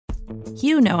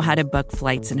You know how to book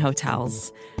flights and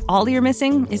hotels. All you're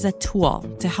missing is a tool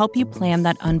to help you plan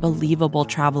that unbelievable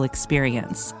travel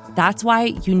experience. That's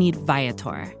why you need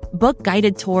Viator. Book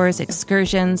guided tours,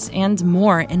 excursions, and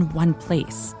more in one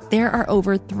place. There are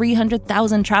over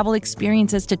 300,000 travel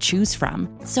experiences to choose from,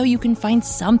 so you can find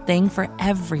something for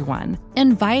everyone.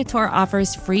 And Viator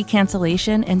offers free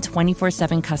cancellation and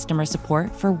 24/7 customer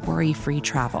support for worry-free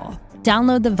travel.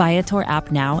 Download the Viator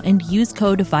app now and use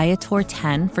code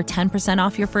Viator10 for 10%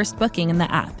 off your first booking in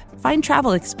the app. Find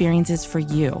travel experiences for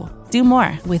you. Do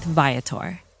more with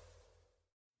Viator.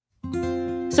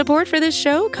 Support for this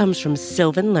show comes from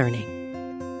Sylvan Learning.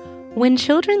 When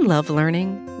children love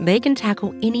learning, they can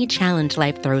tackle any challenge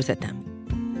life throws at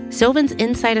them. Sylvan's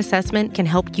Insight Assessment can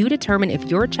help you determine if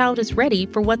your child is ready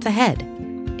for what's ahead.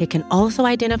 It can also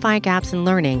identify gaps in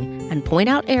learning and point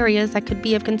out areas that could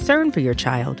be of concern for your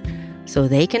child so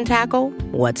they can tackle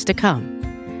what's to come.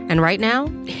 And right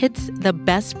now, it's the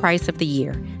best price of the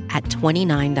year at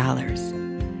 $29.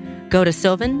 Go to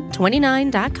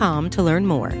sylvan29.com to learn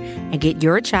more and get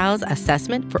your child's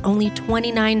assessment for only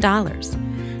 $29.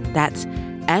 That's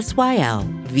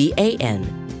SYLVAN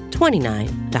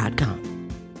 29.com.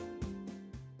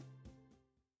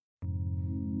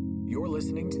 You're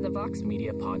listening to the Vox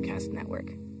Media Podcast Network.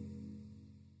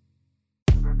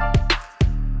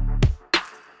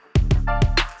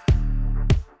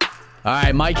 All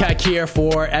right, Mike Heck here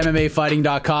for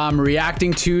MMAfighting.com,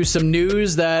 reacting to some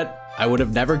news that I would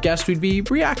have never guessed we'd be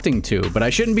reacting to, but I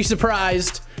shouldn't be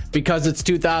surprised because it's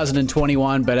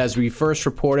 2021. But as we first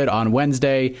reported on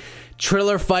Wednesday,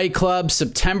 Triller Fight Club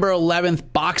September 11th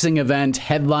boxing event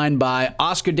headlined by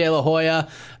Oscar De La Hoya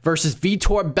versus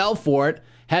Vitor Belfort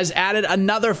has added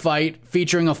another fight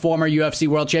featuring a former UFC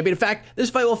world champion. In fact,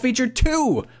 this fight will feature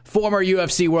two former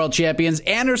UFC world champions.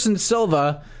 Anderson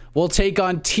Silva will take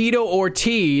on Tito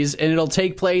Ortiz, and it'll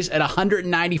take place at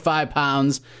 195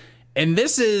 pounds. And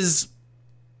this is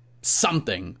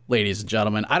something, ladies and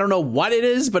gentlemen. I don't know what it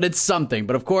is, but it's something.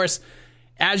 But of course,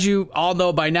 as you all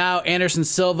know by now, Anderson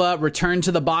Silva returned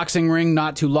to the boxing ring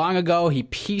not too long ago. He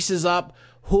pieces up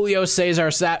Julio Cesar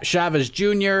Chavez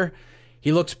Jr.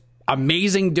 He looks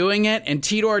amazing doing it. And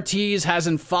Tito Ortiz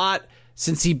hasn't fought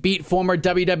since he beat former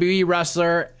WWE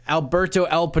wrestler Alberto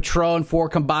El Patron for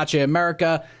Combate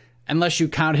America, unless you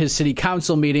count his city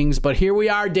council meetings. But here we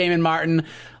are, Damon Martin.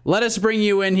 Let us bring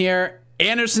you in here.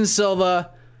 Anderson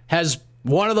Silva has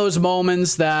one of those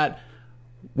moments that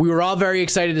we were all very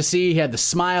excited to see. He had the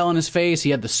smile on his face. He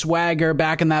had the swagger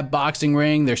back in that boxing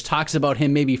ring. There's talks about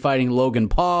him maybe fighting Logan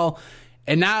Paul.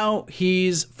 And now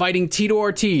he's fighting Tito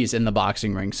Ortiz in the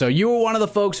boxing ring. So you were one of the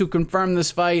folks who confirmed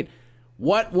this fight.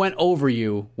 What went over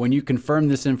you when you confirmed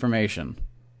this information?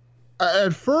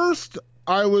 At first,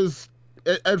 I was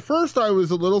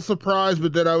a little surprised,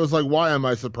 but then I was like, why am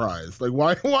I surprised? Like,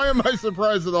 why am I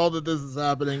surprised at all that this is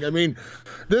happening? I mean,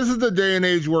 this is the day and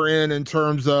age we're in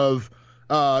terms of,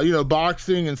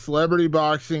 boxing and celebrity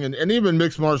boxing and even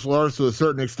mixed martial arts to a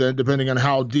certain extent, depending on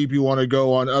how deep you want to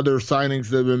go on other signings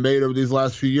that have been made over these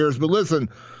last few years. But listen,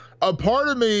 a part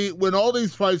of me, when all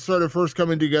these fights started first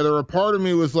coming together, a part of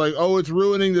me was like, oh, it's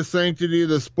ruining the sanctity of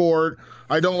the sport.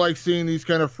 I don't like seeing these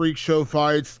kind of freak show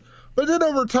fights. But then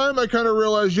over time, I kind of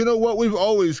realized, you know what, we've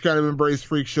always kind of embraced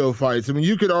freak show fights. I mean,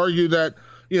 you could argue that,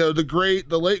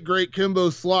 the late, great Kimbo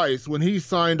Slice, when he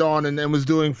signed on and was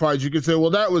doing fights, you could say, well,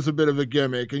 that was a bit of a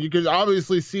gimmick. And you could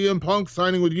obviously CM Punk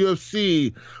signing with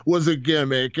UFC was a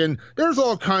gimmick. And there's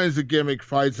all kinds of gimmick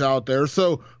fights out there.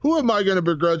 So who am I going to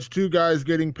begrudge two guys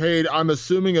getting paid, I'm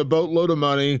assuming, a boatload of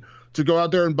money to go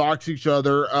out there and box each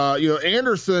other?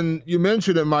 Anderson, you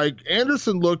mentioned it, Mike.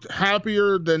 Anderson looked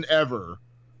happier than ever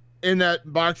in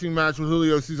that boxing match with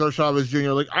Julio Cesar Chavez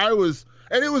Jr.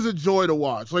 And it was a joy to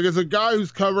watch. Like, as a guy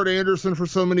who's covered Anderson for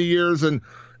so many years, and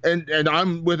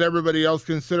I'm with everybody else,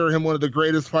 consider him one of the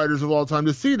greatest fighters of all time,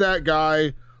 to see that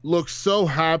guy look so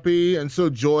happy and so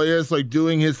joyous, like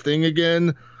doing his thing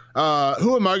again.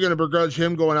 Who am I going to begrudge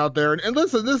him going out there? And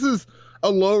listen, this is a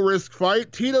low-risk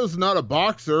fight. Tito's not a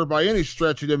boxer by any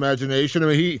stretch of the imagination. I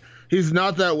mean, he's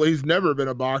not that way. He's never been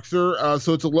a boxer.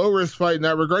 So it's a low-risk fight in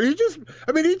that regard. He just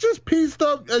pieced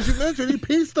up, as you mentioned, he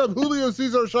pieced up Julio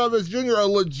Cesar Chavez Jr., a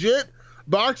legit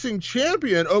boxing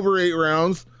champion, over 8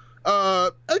 rounds.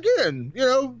 Again,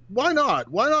 why not?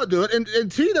 Why not do it?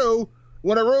 And Tito,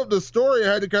 when I wrote the story,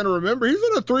 I had to kind of remember he's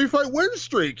on a 3-fight win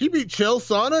streak. He beat Chael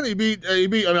Sonnen. He beat. I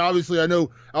mean, obviously, I know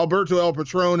Alberto El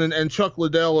Patron and Chuck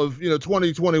Liddell of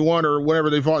 2021 or whenever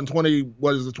they fought in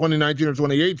 2019 or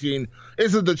 2018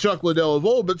 isn't the Chuck Liddell of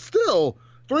old, but still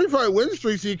 3-fight win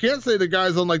streak. So you can't say the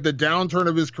guy's on like the downturn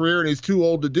of his career and he's too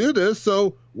old to do this.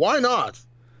 So why not?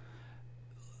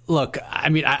 look, I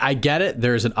mean, I get it.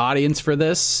 There's an audience for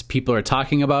this. People are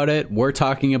talking about it. We're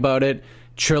talking about it.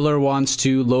 Triller wants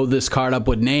to load this card up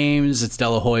with names. It's De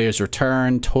La Hoya's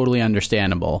return. Totally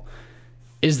understandable.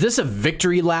 Is this a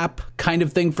victory lap kind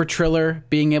of thing for Triller,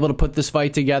 being able to put this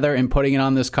fight together and putting it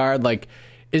on this card? Like,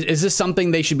 is this something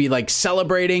they should be like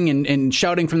celebrating and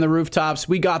shouting from the rooftops?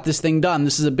 We got this thing done.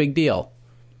 This is a big deal.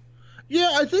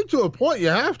 Yeah, I think to a point you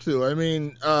have to. I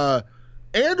mean,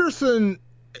 Anderson,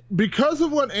 because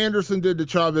of what Anderson did to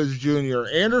Chavez Jr.,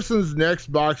 Anderson's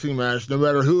next boxing match, no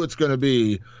matter who it's going to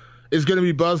be, is going to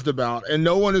be buzzed about, and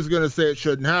no one is going to say it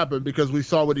shouldn't happen because we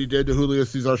saw what he did to Julio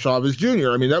Cesar Chavez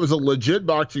Jr. I mean, that was a legit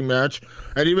boxing match,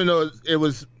 and even though it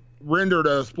was rendered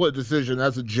a split decision,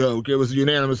 that's a joke. It was a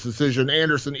unanimous decision.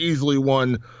 Anderson easily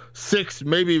won 6,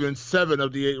 maybe even 7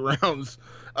 of the 8 rounds.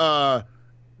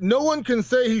 No one can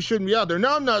say he shouldn't be out there.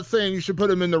 Now, I'm not saying you should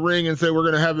put him in the ring and say we're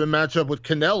going to have him match up with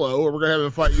Canelo or we're going to have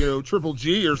him fight, Triple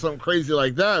G or something crazy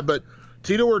like that, but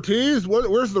Tito Ortiz,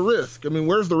 where's the risk? I mean,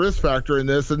 where's the risk factor in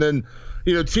this? And then,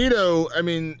 Tito,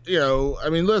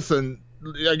 listen,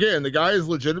 again, the guy is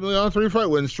legitimately on a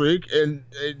 3-fight win streak. And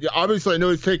obviously I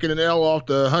know he's taking an L off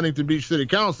the Huntington Beach City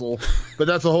Council, but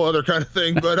that's a whole other kind of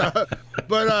thing. But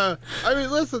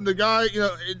listen, the guy,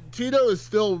 Tito is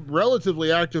still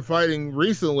relatively active fighting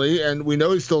recently, and we know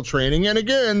he's still training. And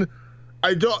again,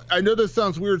 I know this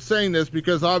sounds weird saying this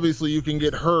because obviously you can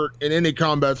get hurt in any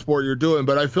combat sport you're doing,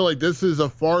 but I feel like this is a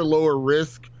far lower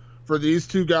risk for these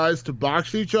two guys to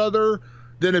box each other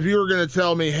than if you were going to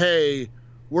tell me, hey,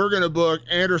 we're going to book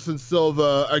Anderson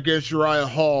Silva against Uriah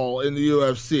Hall in the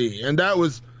UFC. And that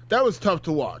was tough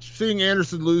to watch. Seeing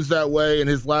Anderson lose that way in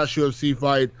his last UFC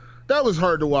fight, that was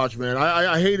hard to watch, man.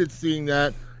 I hated seeing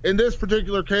that. In this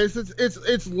particular case,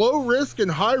 it's low risk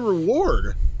and high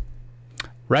reward.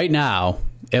 Right now,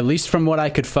 at least from what I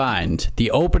could find,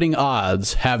 the opening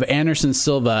odds have Anderson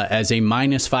Silva as a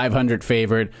minus 500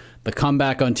 favorite. The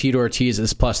comeback on Tito Ortiz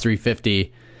is plus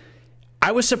 350.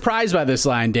 I was surprised by this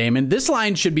line, Damon. This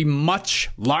line should be much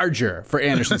larger for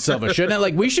Anderson Silva, shouldn't it?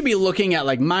 Like, we should be looking at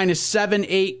like minus 7,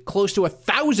 8, close to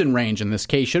 1,000 range in this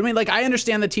case, shouldn't we? Like, I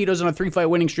understand that Tito's on a 3-fight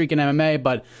winning streak in MMA,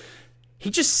 but he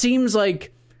just seems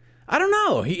like, I don't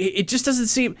know. It just doesn't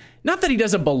seem, not that he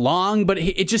doesn't belong, but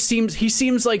he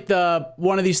seems like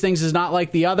one of these things is not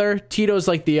like the other. Tito's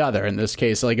like the other in this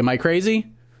case. Like, am I crazy?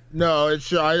 No,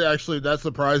 that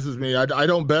surprises me. I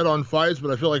don't bet on fights,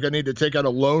 but I feel like I need to take out a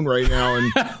loan right now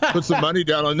and put some money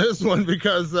down on this one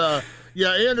because,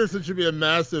 Anderson should be a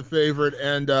massive favorite.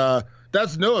 And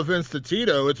that's no offense to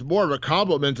Tito. It's more of a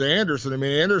compliment to Anderson. I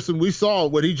mean, Anderson, we saw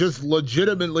what he just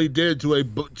legitimately did to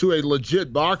a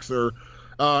legit boxer.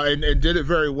 And did it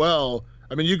very well.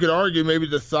 I mean, you could argue maybe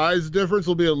the size difference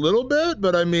will be a little bit,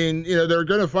 but I mean, they're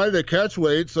going to fight at catch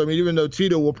weight. So, I mean, even though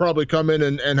Tito will probably come in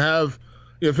and have,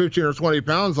 15 or 20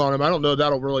 pounds on him, I don't know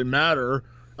that'll really matter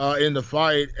in the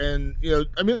fight. And,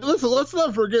 listen, let's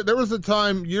not forget, there was a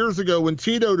time years ago when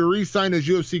Tito, to re-sign his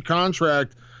UFC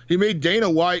contract, he made Dana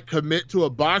White commit to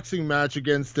a boxing match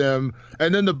against him.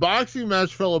 And then the boxing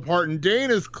match fell apart. And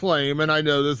Dana's claim, and I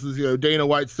know this is, Dana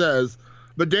White says,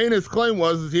 but Dana's claim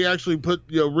was he actually put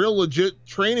real legit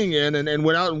training in and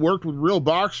went out and worked with real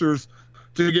boxers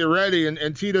to get ready.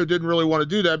 And Tito didn't really want to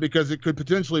do that because it could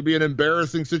potentially be an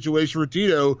embarrassing situation for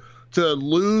Tito to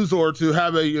lose or to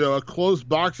have a close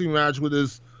boxing match with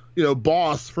his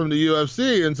boss from the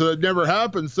UFC. And so it never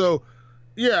happened. So,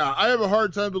 yeah, I have a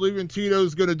hard time believing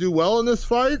Tito's going to do well in this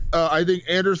fight. I think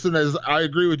Anderson, as I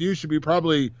agree with you, should be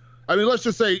probably. I mean, let's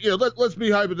just say, let's be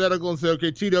hypothetical and say,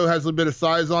 okay, Tito has a bit of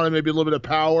size on him, maybe a little bit of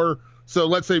power. So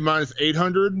let's say minus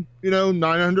 800,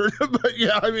 900. But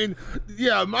yeah, I mean,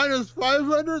 minus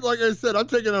 500. Like I said, I'm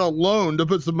taking out a loan to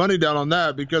put some money down on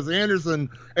that because Anderson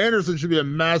should be a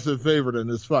massive favorite in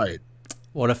this fight.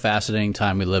 What a fascinating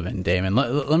time we live in, Damon.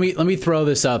 Let me throw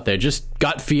this out there. Just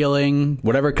gut feeling,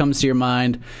 whatever comes to your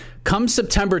mind. Come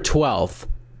September 12th.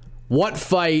 What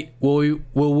fight will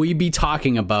we be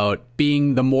talking about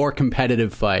being the more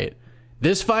competitive fight?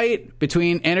 This fight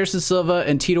between Anderson Silva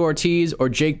and Tito Ortiz, or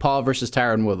Jake Paul versus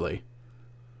Tyron Woodley?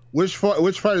 Which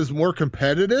fight is more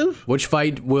competitive? Which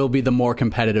fight will be the more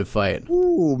competitive fight?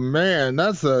 Ooh, man,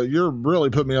 you're really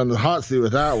putting me on the hot seat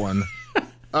with that one.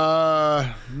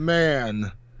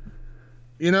 Man,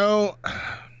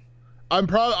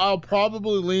 I'll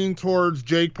probably lean towards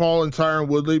Jake Paul and Tyron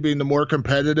Woodley being the more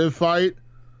competitive fight.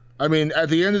 I mean, at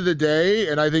the end of the day,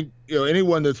 and I think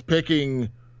anyone that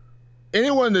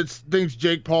thinks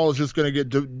Jake Paul is just going to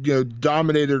get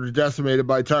dominated or decimated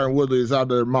by Tyron Woodley is out of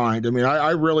their mind. I mean, I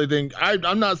really think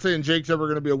I'm not saying Jake's ever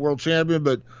going to be a world champion,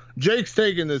 but Jake's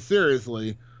taking this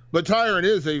seriously. But Tyron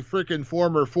is a freaking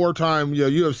former 4-time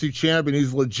UFC champion.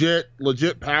 He's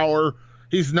legit power.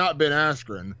 He's not Ben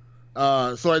Askren.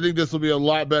 So I think this will be a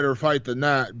lot better fight than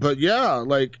that. But yeah,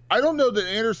 like, I don't know that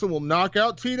Anderson will knock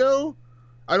out Tito.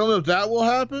 I don't know if that will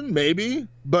happen, maybe.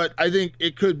 But I think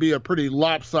it could be a pretty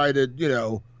lopsided,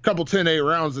 couple 10-8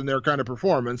 rounds in their kind of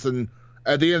performance. And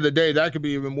at the end of the day, that could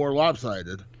be even more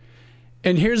lopsided.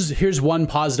 And here's one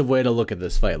positive way to look at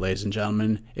this fight, ladies and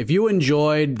gentlemen. If you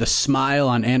enjoyed the smile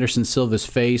on Anderson Silva's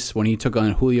face when he took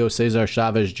on Julio Cesar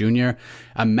Chavez Jr.,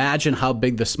 imagine how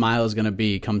big the smile is going to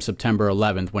be come September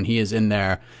 11th when he is in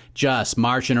there just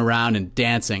marching around and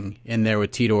dancing in there with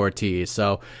Tito Ortiz.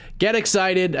 So get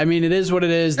excited. I mean, it is what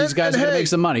it is. These guys are going to make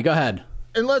some money. Go ahead.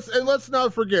 And let's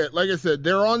not forget, like I said,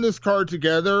 they're on this card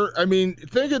together. I mean,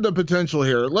 think of the potential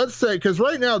here. Let's say, because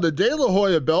right now the De La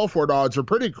Hoya Belfort odds are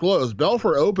pretty close.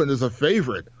 Belfort Open is a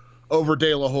favorite over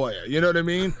De La Hoya. You know what I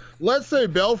mean? Let's say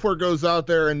Belfort goes out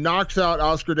there and knocks out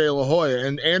Oscar De La Hoya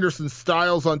and Anderson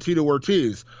styles on Tito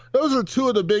Ortiz. Those are two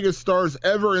of the biggest stars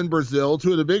ever in Brazil,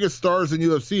 two of the biggest stars in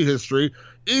UFC history.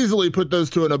 Easily put those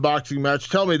two in a boxing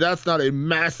match. Tell me that's not a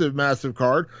massive, massive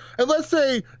card. And let's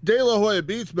say De La Hoya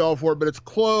beats Belfort, but it's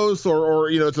close or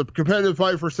it's a competitive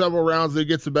fight for several rounds and he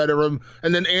gets the better of him.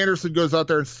 And then Anderson goes out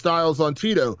there and styles on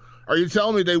Tito. Are you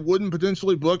telling me they wouldn't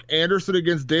potentially book Anderson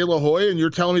against De La Hoya? And you're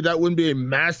telling me that wouldn't be a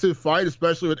massive fight,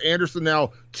 especially with Anderson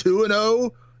now 2-0,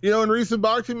 in recent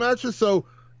boxing matches? So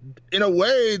in a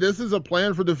way, this is a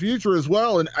plan for the future as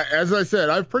well. And as I said,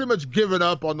 I've pretty much given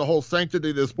up on the whole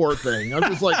sanctity of the sport thing. I'm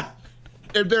just like,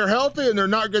 if they're healthy and they're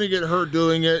not going to get hurt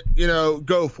doing it,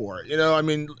 go for it. I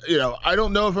mean, I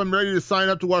don't know if I'm ready to sign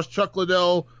up to watch Chuck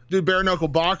Liddell do bare knuckle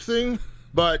boxing,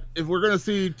 but if we're going to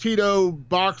see Tito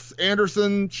box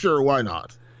Anderson, sure, why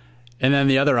not? And then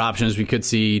the other option is we could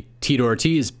see Tito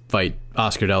Ortiz fight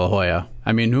Oscar De La Hoya.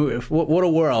 I mean, what a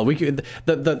world! We could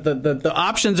the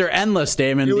options are endless,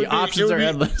 Damon. The options are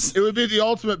endless. It would be the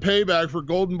ultimate payback for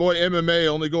Golden Boy MMA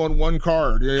only going one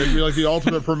card. It'd be like the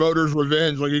ultimate promoter's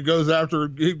revenge. Like he goes after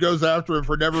him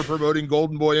for never promoting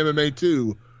Golden Boy MMA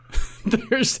 2.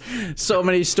 There's so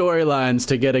many storylines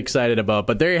to get excited about.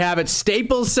 But there you have it.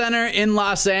 Staples Center in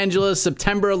Los Angeles,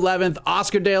 September 11th.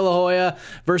 Oscar De La Hoya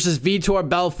versus Vitor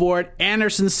Belfort.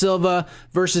 Anderson Silva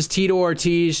versus Tito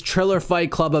Ortiz. Triller Fight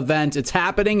Club event. It's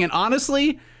happening. And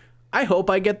honestly, I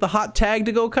hope I get the hot tag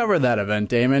to go cover that event,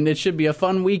 Damon. It should be a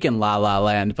fun week in La La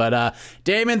Land. But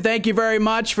Damon, thank you very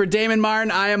much. For Damon Martin,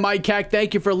 I am Mike Heck.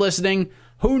 Thank you for listening.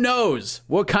 Who knows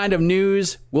what kind of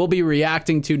news we'll be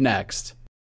reacting to next?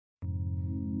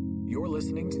 You're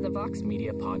listening to the Vox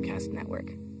Media Podcast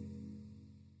Network.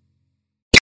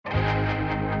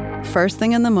 First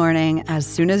thing in the morning, as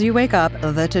soon as you wake up,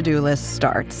 the to-do list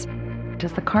starts.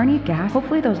 Does the car need gas?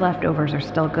 Hopefully those leftovers are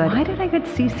still good. Why did I get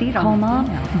CC'd on Mom?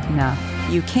 No.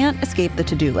 You can't escape the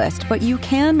to-do list, but you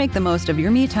can make the most of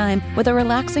your me time with a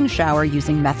relaxing shower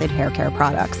using Method Hair Care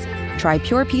products. Try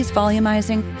Pure Peace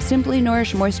Volumizing, Simply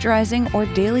Nourish Moisturizing, or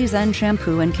Daily Zen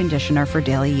Shampoo and Conditioner for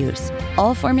daily use.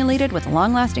 All formulated with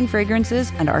long-lasting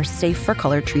fragrances and are safe for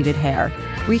color-treated hair.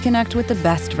 Reconnect with the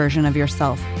best version of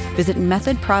yourself. Visit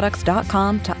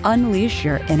methodproducts.com to unleash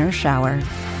your inner shower.